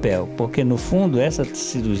no papel, porque no fundo essa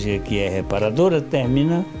cirurgia que é reparadora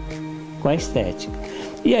termina com a estética.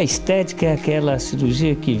 E a estética é aquela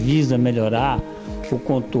cirurgia que visa melhorar o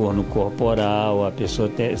contorno corporal, a pessoa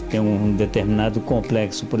tem um determinado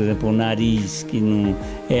complexo, por exemplo, o nariz que não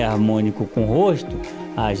é harmônico com o rosto,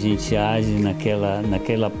 a gente age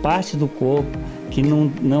naquela parte do corpo que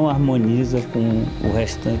não harmoniza com o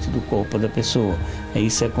restante do corpo da pessoa.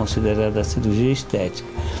 Isso é considerado a cirurgia estética.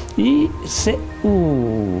 E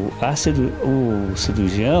o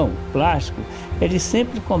cirurgião plástico, ele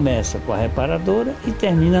sempre começa com a reparadora e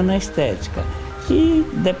termina na estética. E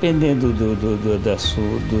dependendo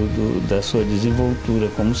da sua desenvoltura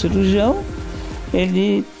como cirurgião,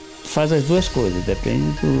 ele faz as 2 coisas, depende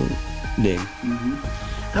dele. Uhum.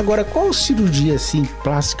 Agora, qual cirurgia assim,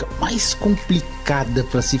 plástica mais complicada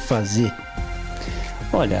para se fazer?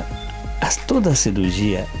 Olha, toda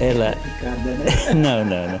cirurgia, ela... Complicada,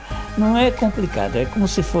 né? Não é complicada, é como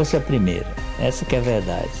se fosse a primeira, essa que é a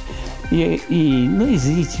verdade. E não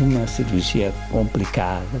existe uma cirurgia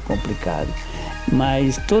complicada,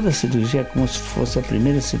 mas toda cirurgia é como se fosse a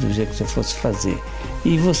primeira cirurgia que você fosse fazer.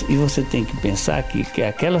 E você tem que pensar que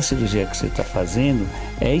aquela cirurgia que você está fazendo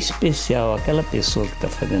é especial, aquela pessoa que está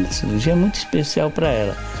fazendo a cirurgia é muito especial para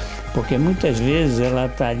ela, porque muitas vezes ela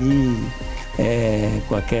está ali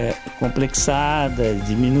complexada,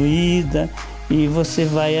 diminuída, e você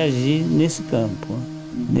vai agir nesse campo,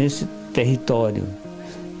 nesse território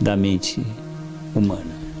da mente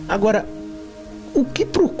humana. Agora, o que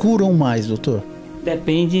procuram mais, doutor?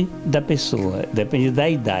 Depende da pessoa, depende da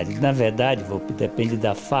idade. Na verdade, depende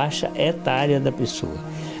da faixa etária da pessoa.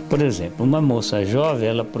 Por exemplo, uma moça jovem,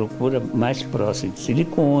 ela procura mais próstata de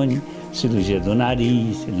silicone, cirurgia do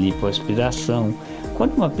nariz, lipoaspiração.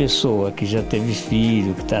 Quando uma pessoa que já teve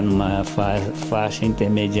filho, que está numa faixa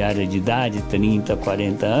intermediária de idade, 30,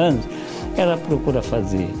 40 anos, ela procura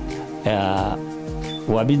fazer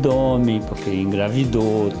o abdômen, porque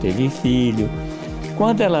engravidou, teve filho.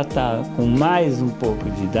 Quando ela está com mais um pouco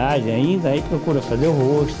de idade ainda, aí procura fazer o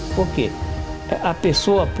rosto. Por quê? A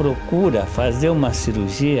pessoa procura fazer uma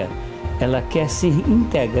cirurgia, ela quer se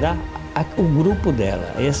integrar ao grupo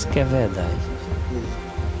dela, essa que é a verdade.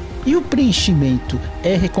 E o preenchimento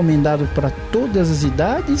é recomendado para todas as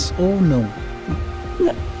idades ou não?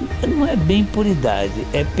 Não é bem por idade,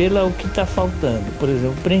 é pelo o que está faltando. Por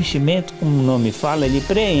exemplo, o preenchimento, como o nome fala, ele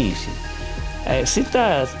preenche. Se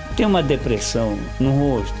tem uma depressão no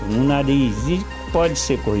rosto, no nariz, e pode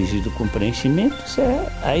ser corrigido com preenchimento,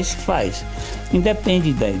 aí se faz.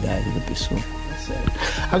 Independe da idade da pessoa.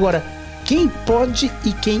 Agora, quem pode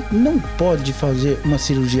e quem não pode fazer uma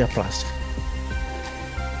cirurgia plástica?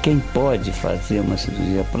 Quem pode fazer uma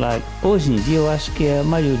cirurgia plástica? Hoje em dia eu acho que a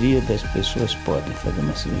maioria das pessoas podem fazer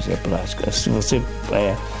uma cirurgia plástica. Se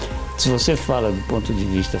você fala do ponto de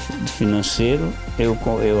vista financeiro,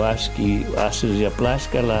 eu acho que a cirurgia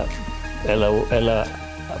plástica ela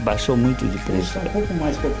baixou muito de preço. Está um pouco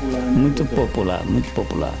mais popular. Muito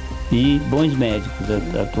popular. E bons médicos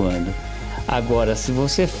atuando. Agora, se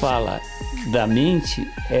você fala da mente,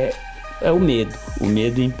 é o medo. O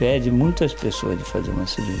medo impede muitas pessoas de fazer uma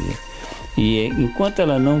cirurgia. E enquanto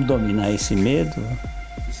ela não dominar esse medo,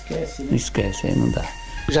 esquece, aí não dá.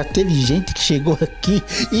 Já teve gente que chegou aqui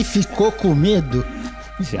e ficou com medo?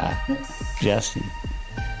 Já sim.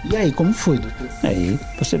 E aí, como foi, doutor? Aí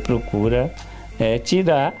você procura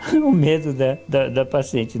tirar o medo da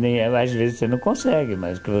paciente. Às vezes você não consegue,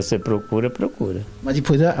 mas o que você procura. Mas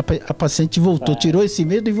depois a paciente voltou, tirou esse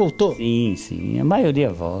medo e voltou? Sim, a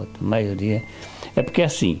maioria volta, a maioria. É porque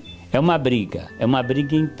assim, é uma briga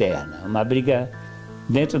interna, uma briga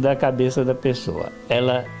dentro da cabeça da pessoa.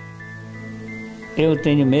 Eu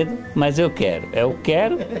tenho medo, mas eu quero. É o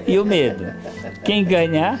quero e o medo. Quem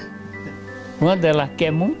ganhar, quando ela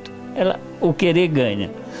quer muito, o querer ganha.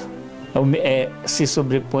 Se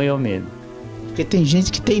sobrepõe ao medo. Porque tem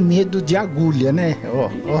gente que tem medo de agulha, né?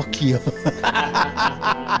 Ó aqui, ó.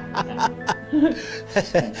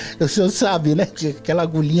 O senhor sabe, né? Aquela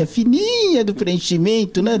agulhinha fininha do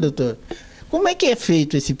preenchimento, né, doutor? Como é que é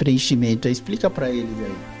feito esse preenchimento? Explica para eles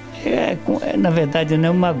aí. Na verdade não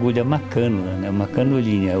é uma agulha, é uma cânula, né? Uma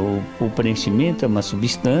canulinha. O preenchimento é uma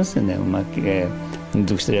substância, né? Que é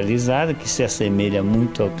industrializada, que se assemelha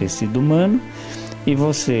muito ao tecido humano. E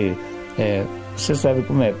você sabe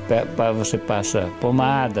como é, você passa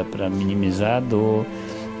pomada para minimizar a dor,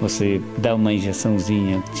 você dá uma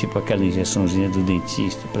injeçãozinha, tipo aquela injeçãozinha do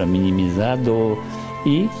dentista para minimizar a dor,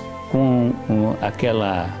 e com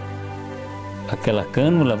aquela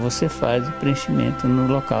cânula você faz o preenchimento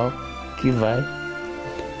no local que vai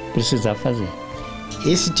precisar fazer.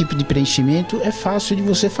 Esse tipo de preenchimento é fácil de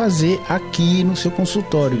você fazer aqui no seu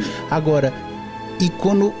consultório. Agora, e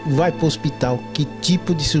quando vai para o hospital, que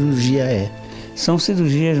tipo de cirurgia é? São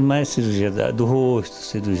cirurgia do rosto,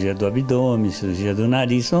 cirurgia do abdômen, cirurgia do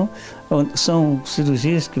nariz. São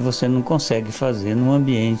cirurgias que você não consegue fazer num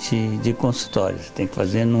ambiente de consultório. Você tem que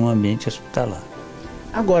fazer num ambiente hospitalar.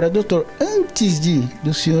 Agora, doutor, antes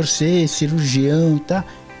do senhor ser cirurgião, tá?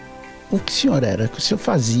 O que o senhor era? O que o senhor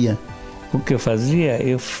fazia? O que eu fazia?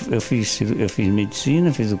 Eu fiz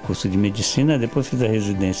medicina, fiz o curso de medicina, depois fiz a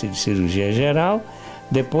residência de cirurgia geral.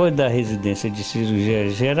 Depois da residência de cirurgia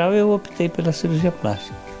geral, eu optei pela cirurgia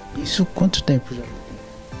plástica. Isso quanto tempo já?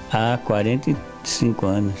 Há 45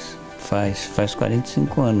 anos. Faz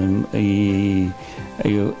 45 anos. E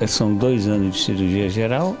são 2 anos de cirurgia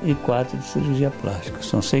geral e 4 de cirurgia plástica.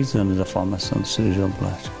 São 6 anos da formação de cirurgião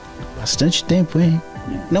plástico. Bastante tempo, hein?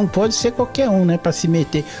 Não pode ser qualquer um, né, para se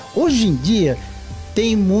meter. Hoje em dia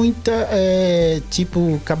tem muita,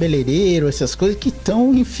 tipo cabeleireiro, essas coisas que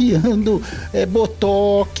estão enfiando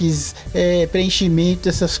botox, preenchimento,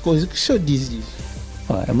 essas coisas. O que o senhor diz disso?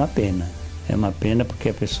 É uma pena. É uma pena porque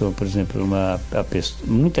a pessoa, por exemplo,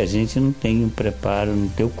 muita gente não tem o preparo, não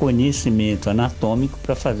tem o conhecimento anatômico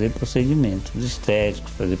para fazer procedimentos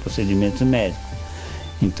estéticos, fazer procedimentos médicos.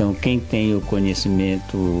 Então, quem tem o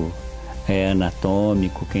conhecimento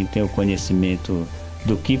anatômico, quem tem o conhecimento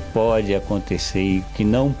do que pode acontecer e que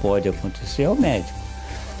não pode acontecer é o médico.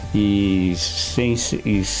 E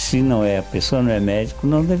se a pessoa não é médico,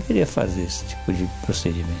 não deveria fazer esse tipo de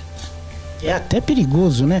procedimento. É até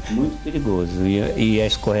perigoso, né? Muito perigoso. E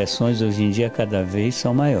as correções hoje em dia cada vez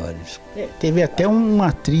são maiores. Teve até uma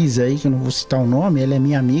atriz aí, que eu não vou citar o nome, ela é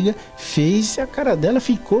minha amiga, fez, a cara dela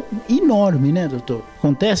ficou enorme, né, doutor?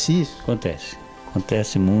 Acontece isso?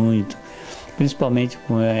 Acontece muito. Principalmente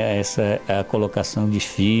com a colocação de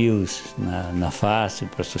fios na face,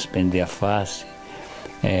 para suspender a face,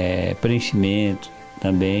 preenchimento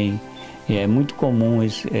também. E é muito comum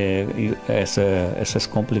essas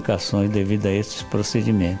complicações devido a esses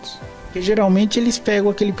procedimentos. Porque geralmente eles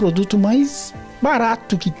pegam aquele produto mais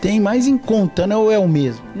barato que tem, mais em conta, né? Ou é o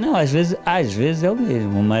mesmo? Não, às vezes é o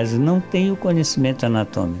mesmo, mas não tem o conhecimento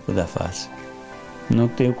anatômico da face. Não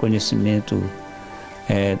tem o conhecimento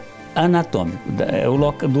anatômico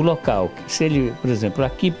do local. Se ele, por exemplo,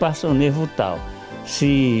 aqui passa o nervo tal.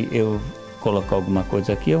 Se eu colocar alguma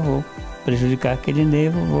coisa aqui, eu vou prejudicar aquele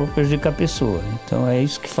nervo, vou prejudicar a pessoa. Então é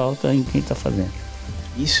isso que falta em quem está fazendo.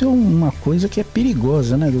 Isso é uma coisa que é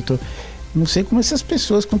perigosa, né, doutor? Não sei como essas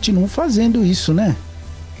pessoas continuam fazendo isso, né?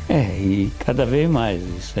 E cada vez mais.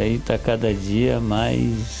 Isso aí está cada dia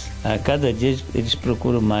mais... A cada dia eles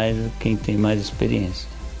procuram mais quem tem mais experiência.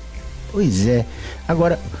 Pois é.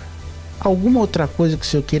 Agora, alguma outra coisa que o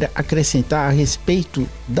senhor queira acrescentar a respeito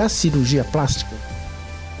da cirurgia plástica?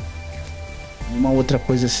 Uma outra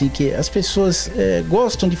coisa assim que as pessoas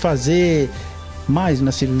gostam de fazer mais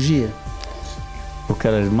na cirurgia? O que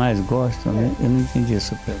elas mais gostam, né? Eu não entendi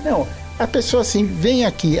isso. Não, a pessoa assim, vem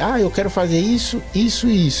aqui, eu quero fazer isso, isso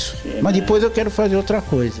e isso, mas depois eu quero fazer outra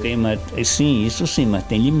coisa. Sim, isso sim, mas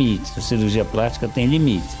tem limites. A cirurgia plástica tem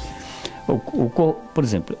limites. Por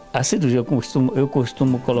exemplo, a cirurgia, eu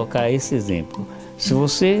costumo colocar esse exemplo. Se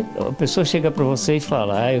a pessoa chega para você e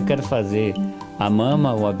fala, eu quero fazer a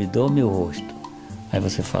mama, o abdômen e o rosto. Aí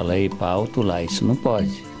você fala, para alto lá, isso não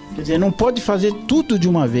pode. Quer dizer, não pode fazer tudo de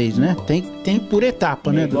uma vez, né? Tem por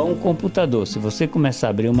etapa, né? Igual um computador. Se você começar a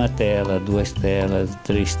abrir uma tela, 2 telas,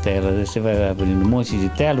 3 telas, aí você vai abrindo um monte de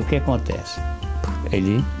tela, o que acontece?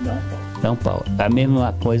 Ele dá um pau. A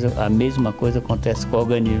mesma coisa acontece com o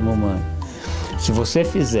organismo humano. Se você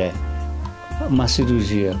fizer uma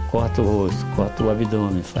cirurgia, corta o rosto, corta o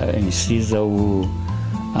abdômen, incisa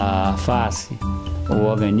a face, o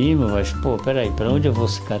organismo vai, peraí, para onde eu vou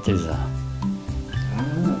cicatrizar?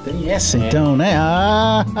 Tem essa então, né?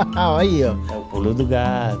 Aí, ó. É o pulo do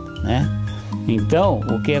gato, né? Então,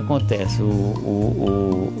 o que acontece?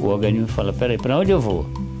 O organismo fala, peraí, para onde eu vou?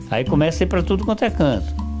 Aí começa a ir para tudo quanto é canto.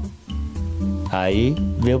 Aí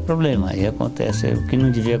vê o problema, aí acontece o que não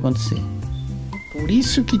devia acontecer. Por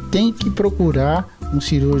isso que tem que procurar um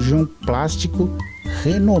cirurgião plástico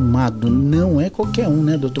renomado, não é qualquer um,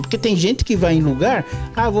 né, doutor? Porque tem gente que vai em lugar,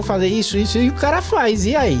 vou fazer isso, e o cara faz,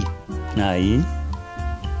 e aí? Aí...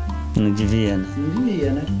 Não devia, né? Não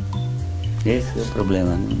devia, né? Esse é o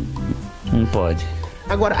problema, não pode.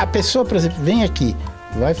 Agora, a pessoa, por exemplo, vem aqui,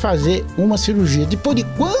 vai fazer uma cirurgia. Depois de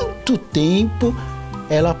quanto tempo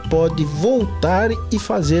ela pode voltar e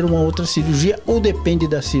fazer uma outra cirurgia ou depende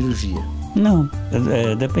da cirurgia? Não,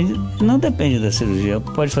 não depende da cirurgia.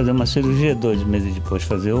 Pode fazer uma cirurgia 2 meses depois,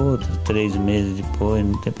 fazer outra, 3 meses depois,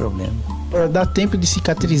 não tem problema. Para dar tempo de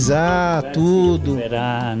cicatrizar, tudo.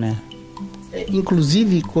 Recuperar, né?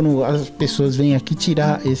 Inclusive, quando as pessoas vêm aqui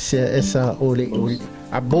tirar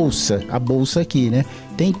a bolsa aqui, né?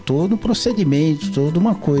 Tem todo o procedimento, toda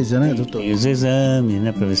uma coisa, né, doutor? Tem os exames,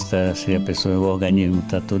 né? Para ver se o organismo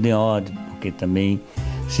está tudo em ordem, porque também,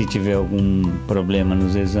 se tiver algum problema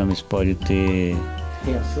nos exames, pode ter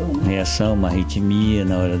reação, uma arritmia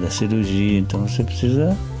na hora da cirurgia. Então, você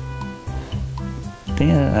precisa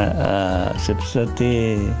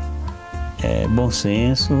ter bom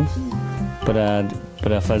senso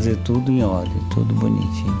para fazer tudo em ordem, tudo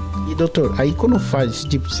bonitinho. E doutor, aí quando faz esse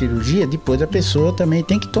tipo de cirurgia, depois a pessoa também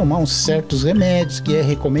tem que tomar uns certos remédios que é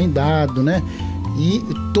recomendado, né? E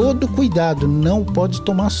todo cuidado, não pode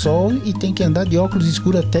tomar sol e tem que andar de óculos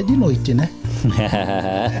escuros até de noite, né?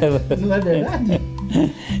 Não é verdade?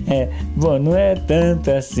 Bom, não é tanto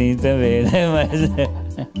assim também, né?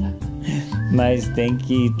 Mas tem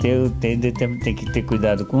que ter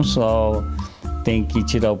cuidado com o sol. Tem que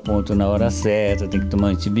tirar o ponto na hora certa, tem que tomar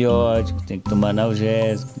antibiótico, tem que tomar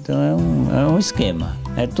analgésico. Então é um esquema.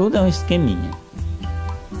 Tudo é um esqueminha.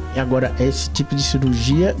 E agora, esse tipo de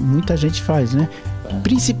cirurgia muita gente faz, né?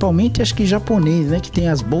 Principalmente acho que japonês, né? Que tem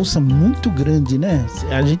as bolsas muito grandes, né?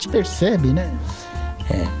 A gente percebe, né?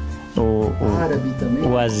 O árabe também.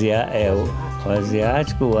 O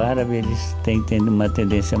asiático, o árabe, eles têm uma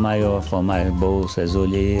tendência maior a formar bolsas,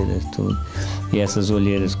 olheiras, tudo. E essas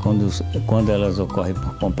olheiras, quando elas ocorrem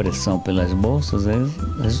por compressão pelas bolsas,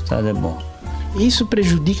 o resultado é bom. Isso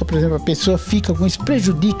prejudica, por exemplo, a pessoa fica com isso,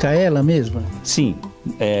 prejudica ela mesma? Sim,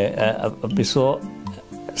 a pessoa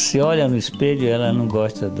se olha no espelho e ela não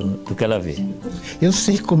gosta do que ela vê. Eu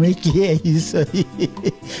sei como é que é isso aí.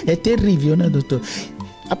 É terrível, né, doutor?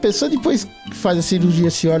 A pessoa depois que faz a cirurgia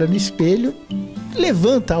se olha no espelho,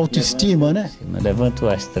 levanta a autoestima, né? Levanta o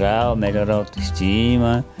astral, melhora a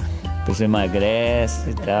autoestima, a pessoa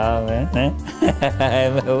emagrece e tal, né?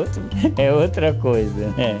 É outra coisa,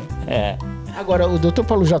 né? Agora, o doutor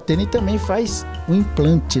Paulo Jatene também faz um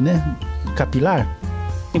implante, né? Capilar?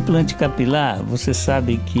 Implante capilar, você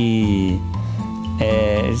sabe que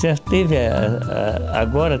Já teve,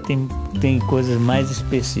 agora tem coisas mais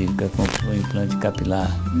específicas, como o implante capilar.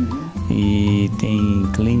 E tem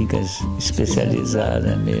clínicas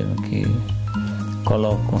especializadas mesmo, que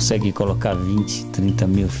consegue colocar 20, 30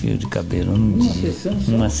 mil fios de cabelo num dia.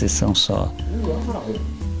 Uma sessão só.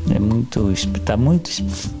 É muito, tá muito,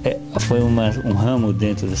 foi um ramo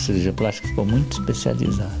dentro da cirurgia plástica que ficou muito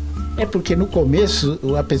especializado. É porque no começo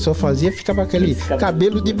a pessoa fazia, ficava aquele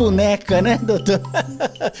cabelo de boneca, né, doutor?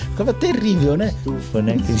 Ficava terrível, né? Estufa,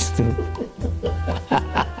 né? Que estufa.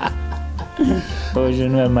 Hoje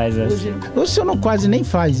não é mais assim. O senhor quase nem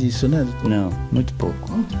faz isso, né, doutor? Não, muito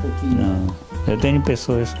pouco. Muito pouquinho. Não. Eu tenho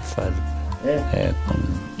pessoas que fazem.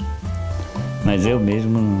 Mas eu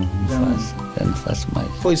mesmo não faço. Eu não faço mais.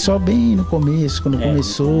 Foi só bem no começo, quando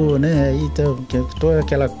começou, né? Aí toda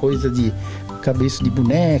aquela coisa de cabeça de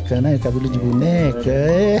boneca, né? Cabelo de boneca.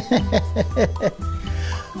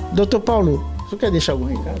 Doutor Paulo, o senhor quer deixar algum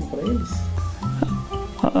recado para eles?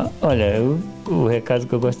 Olha, o recado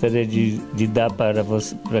que eu gostaria de dar para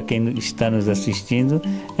quem está nos assistindo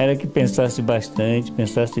era que pensasse bastante,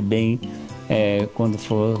 pensasse bem quando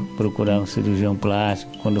for procurar um cirurgião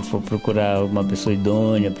plástico, quando for procurar uma pessoa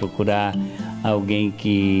idônea, procurar alguém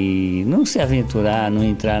que não se aventurar, não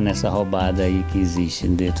entrar nessa roubada aí que existe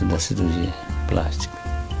dentro da cirurgia plástica.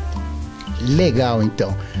 Legal,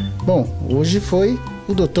 então. Bom, hoje foi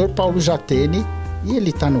o Dr. Paulo Jatene e ele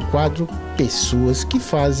está no quadro Pessoas que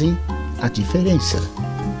Fazem a Diferença.